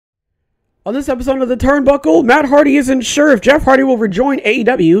On this episode of the Turnbuckle, Matt Hardy isn't sure if Jeff Hardy will rejoin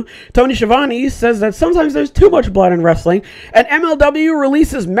AEW. Tony Schiavone says that sometimes there's too much blood in wrestling. And MLW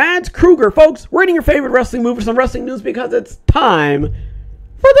releases Mads Kruger. Folks, we're reading your favorite wrestling move for some wrestling news because it's time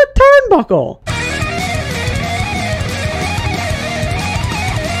for the Turnbuckle.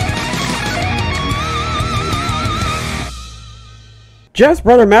 Jeff's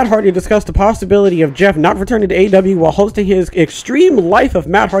brother Matt Hardy discussed the possibility of Jeff not returning to AEW while hosting his Extreme Life of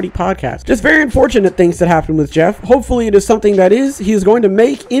Matt Hardy podcast. Just very unfortunate things that happened with Jeff. Hopefully it is something that he is going to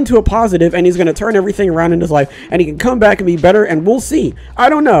make into a positive, and he's going to turn everything around in his life, and he can come back and be better, and we'll see. I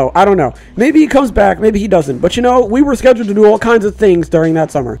don't know. Maybe he comes back, maybe he doesn't. But you know, we were scheduled to do all kinds of things during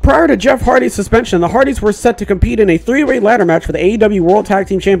that summer. Prior to Jeff Hardy's suspension, the Hardys were set to compete in a three-way ladder match for the AEW World Tag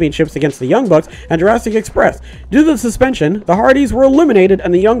Team Championships against the Young Bucks and Jurassic Express. Due to the suspension, the Hardys were eliminated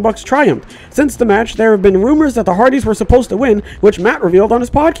and the Young Bucks triumphed. Since the match, there have been rumors that the Hardys were supposed to win, which Matt revealed on his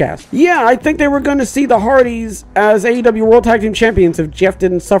podcast. Yeah, I think they were going to see the Hardys as AEW World Tag Team Champions if Jeff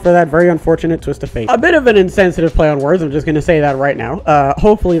didn't suffer that very unfortunate twist of fate. A bit of an insensitive play on words, I'm just going to say that right now.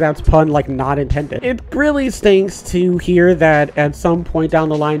 Hopefully that's pun, like, not intended. It really stinks to hear that at some point down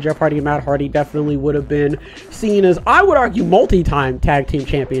the line, Jeff Hardy and Matt Hardy definitely would have been seen as, I would argue, multi-time tag team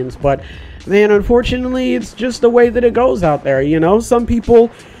champions, but man, unfortunately, it's just the way that it goes out there, you know? Some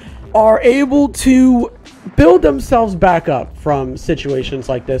people are able to build themselves back up from situations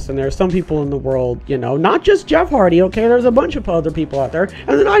like this, and there are some people in the world, you know, not just Jeff Hardy, okay? There's a bunch of other people out there, and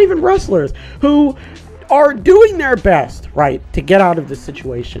they're not even wrestlers, who are doing their best, right, to get out of this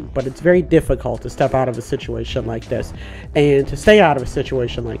situation, but it's very difficult to step out of a situation like this and to stay out of a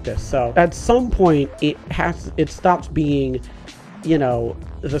situation like this. So at some point, it stops being, you know,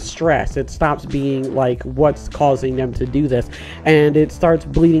 the stress. It stops being like what's causing them to do this, and it starts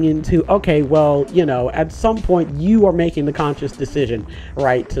bleeding into, okay, well, you know, at some point you are making the conscious decision,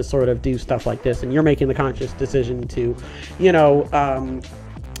 right, to sort of do stuff like this, and you're making the conscious decision to, you know,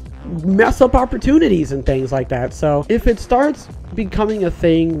 mess up opportunities and things like that. So if it starts becoming a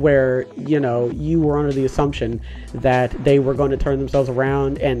thing where, you know, you were under the assumption that they were going to turn themselves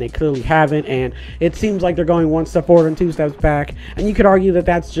around and they clearly haven't, and it seems like they're going one step forward and two steps back, and you could argue that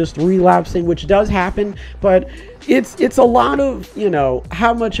that's just relapsing, which does happen, but it's a lot of, you know,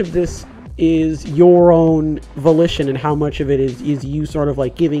 how much of this is your own volition and how much of it is you sort of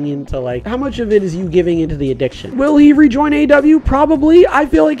like giving into, like, how much of it is you giving into the addiction. Will he rejoin AEW? Probably. I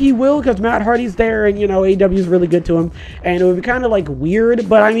feel like he will, because Matt Hardy's there, and, you know, AEW is really good to him, and it would be kind of like weird,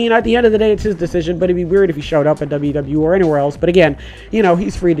 but I mean, at the end of the day, it's his decision, but it'd be weird if he showed up at WWE or anywhere else. But again, you know,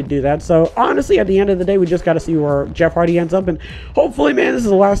 he's free to do that. So honestly, at the end of the day, we just got to see where Jeff Hardy ends up, and hopefully, man, this is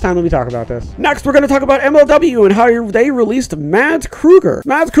the last time that we talk about this. Next, we're going to talk about MLW and how they released Mads Kruger.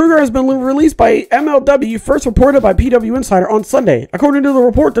 Mads Kruger has been released by MLW, first reported by PW Insider on Sunday. According to the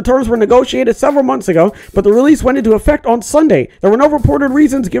report, the terms were negotiated several months ago, but the release went into effect on Sunday. There were no reported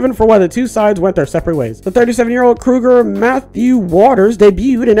reasons given for why the two sides went their separate ways. The 37-year-old Kruger, Matthew Waters,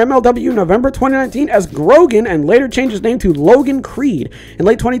 debuted in MLW in November 2019 as Grogan and later changed his name to Logan Creed. In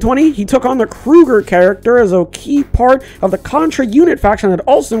late 2020, he took on the Kruger character as a key part of the Contra Unit faction that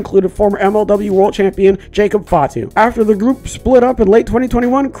also included former MLW World Champion Jacob Fatu. After the group split up in late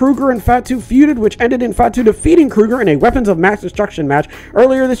 2021, Kruger and Fatu feuded, which ended in Fatu defeating Kruger in a Weapons of Mass Destruction match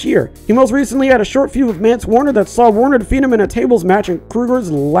earlier this year. He most recently had a short feud with Mance Warner that saw Warner defeat him in a tables match in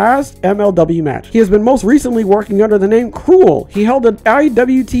Kruger's last MLW match. He has been most recently working under the name Cruel. He held the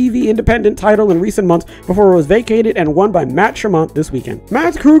IWTV Independent title in recent months before it was vacated and won by Matt Tremont this weekend.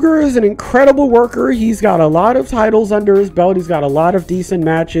 Mads Kruger is an incredible worker. He's got a lot of titles under his belt. He's got a lot of decent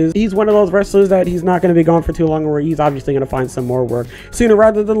matches. He's one of those wrestlers that he's not going to be gone for too long, where he's obviously going to find some more work sooner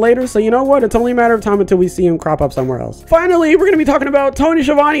rather than later. So you know what? It's only a matter of time until we see him crop up somewhere else. Finally, we're going to be talking about Tony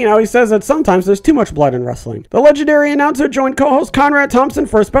Schiavone and how he says that sometimes there's too much blood in wrestling. The legendary announcer joined co-host Conrad Thompson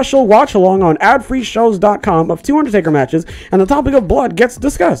for a special watch-along on adfreeshows.com of 2 Undertaker matches, and the topic of blood gets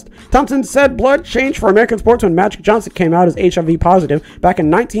discussed. Thompson said blood changed for American sports when Magic Johnson came out as HIV positive back in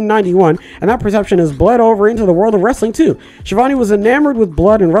 1991, and that perception has bled over into the world of wrestling too. Schiavone was enamored with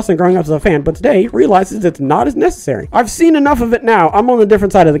blood in wrestling growing up as a fan, but today realizes it's not as necessary. I've seen enough of it now. I'm on the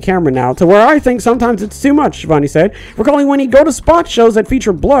different side of the camera now, to where I think sometimes it's too much, Schiavone said, recalling when he'd go to spot shows that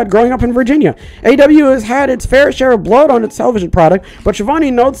feature blood growing up in Virginia. AEW has had its fair share of blood on its television product, but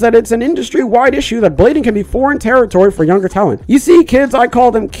Schiavone notes that it's an industry-wide issue that blading can be foreign territory for younger talent. You see kids, I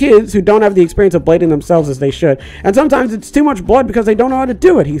call them kids, who don't have the experience of blading themselves as they should, and sometimes it's too much blood because they don't know how to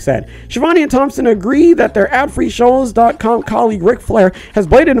do it, he said. Schiavone and Thompson agree that their adfreeshows.com colleague Ric Flair has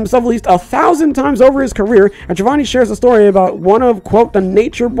bladed himself at least 1,000 times over his career, and Schiavone shares a story about one of, quote, the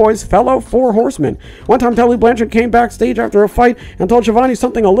Nature Boy's his fellow Four Horsemen. One time, Tully Blanchard came backstage after a fight and told Schiavone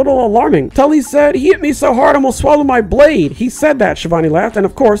something a little alarming. Tully said, "He hit me so hard I almost swallowed my blade." He said that, Schiavone laughed, and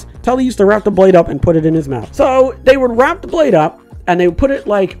of course, Tully used to wrap the blade up and put it in his mouth. So they would wrap the blade up, and they would put it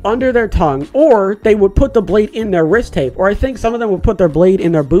like under their tongue, or they would put the blade in their wrist tape, or I think some of them would put their blade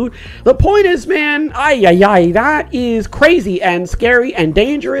in their boot. The point is, man, that is crazy and scary and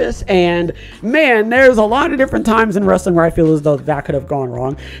dangerous, and man, there's a lot of different times in wrestling where I feel as though that could have gone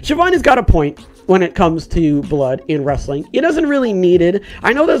wrong. Schiavone's got a point when it comes to blood in wrestling. It doesn't really need it.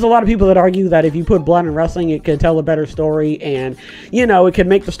 I know there's a lot of people that argue that if you put blood in wrestling, it could tell a better story, and it could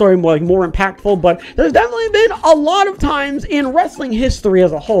make the story more impactful, but there's definitely been a lot of times in wrestling history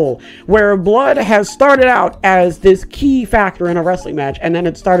as a whole where blood has started out as this key factor in a wrestling match, and then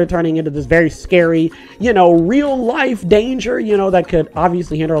it started turning into this very scary, real life danger, that could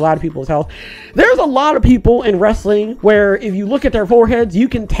obviously hinder a lot of people's health. There's a lot of people in wrestling where if you look at their foreheads, you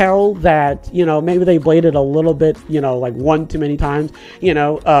can tell that, maybe they bladed a little bit, like one too many times.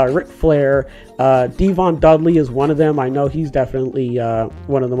 Ric Flair, Devon Dudley is one of them. I know he's definitely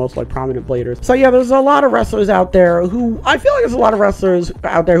one of the most prominent bladers. So yeah, there's a lot of wrestlers out there who, I feel like there's a lot of wrestlers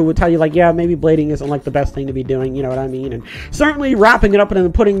out there who would tell you yeah, maybe blading isn't the best thing to be doing, you know what I mean? And certainly wrapping it up and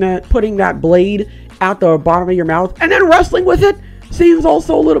then putting that blade out the bottom of your mouth and then wrestling with it seems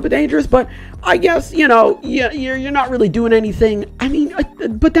also a little bit dangerous, but I guess, you're not really doing anything. I mean,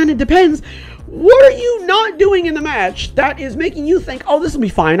 but then it depends. What are you not doing in the match that is making you think, oh, this will be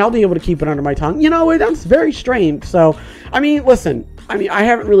fine, I'll be able to keep it under my tongue? That's very strange. So, I mean, listen, I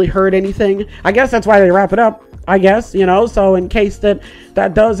haven't really heard anything. I guess that's why they wrap it up, I guess, so in case that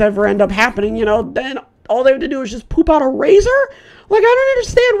does ever end up happening, then all they have to do is just poop out a razor? I don't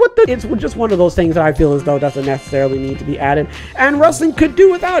understand it's just one of those things that I feel as though doesn't necessarily need to be added, and wrestling could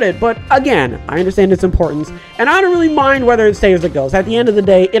do without it. But again, I understand its importance, and I don't really mind whether it stays or goes. At the end of the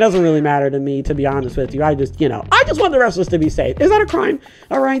day, it doesn't really matter to me, to be honest with you. I just want the wrestlers to be safe. Is that a crime?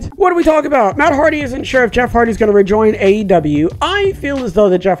 All right. What do we talk about? Matt Hardy isn't sure if Jeff Hardy's going to rejoin AEW. I feel as though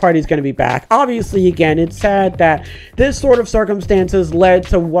that Jeff Hardy's going to be back. Obviously, again, it's sad that this sort of circumstances led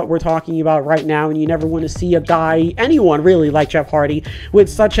to what we're talking about right now, and you never want to see a guy, anyone really, like Jeff Hardy, with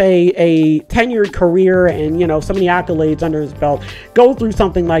such a tenured career and so many accolades under his belt go through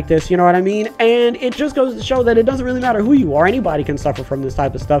something like this, you know what I mean? And it just goes to show that it doesn't really matter who you are. Anybody can suffer from this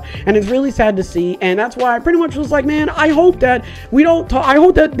type of stuff, and it's really sad to see. And that's why I pretty much was like, man, I hope that I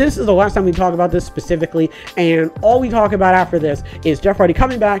hope that this is the last time we talk about this specifically, and all we talk about after this is Jeff Hardy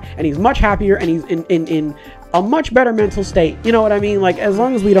coming back, and he's much happier, and he's in a much better mental state, you know what I mean? As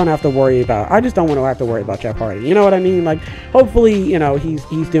long as we don't have to worry about, I just don't want to have to worry about Jeff Hardy, you know what I mean? Hopefully,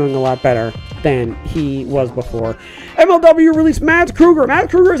 he's doing a lot better than he was before. MLW released Matt Kruger. Matt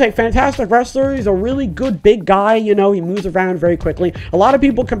Kruger is a fantastic wrestler. He's a really good big guy, he moves around very quickly. A lot of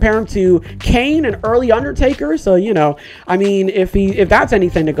people compare him to Kane, an early Undertaker, so, I mean, if that's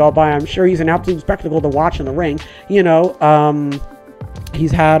anything to go by, I'm sure he's an absolute spectacle to watch in the ring,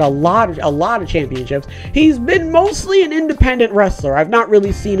 He's had a lot of championships. He's been mostly an independent wrestler. I've not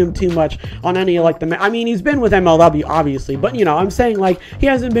really seen him too much on any I mean, he's been with MLW obviously, but I'm saying he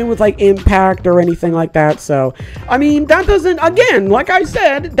hasn't been with Impact or anything like that. So, I mean, that doesn't, again, like I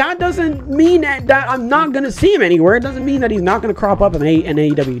said, that doesn't mean that I'm not going to see him anywhere. It doesn't mean that he's not going to crop up in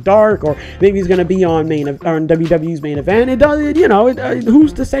AEW Dark, or maybe he's going to be on WWE's main event. It does,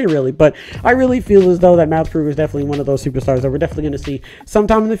 who's to say really? But I really feel as though that Matt Kruger is definitely one of those superstars that we're definitely going to see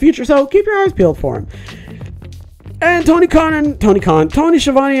sometime in the future, so keep your eyes peeled for him. And Tony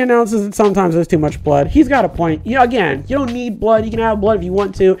Schiavone announces that sometimes there's too much blood. He's got a point. Again, you don't need blood. You can have blood if you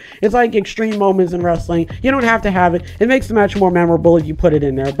want to. It's like extreme moments in wrestling. You don't have to have it. It makes the match more memorable if you put it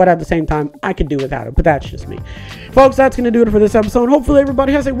in there, but at the same time, I could do without it, but that's just me. Folks, that's going to do it for this episode. Hopefully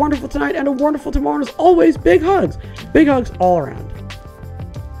everybody has a wonderful tonight and a wonderful tomorrow. And as always, big hugs all around.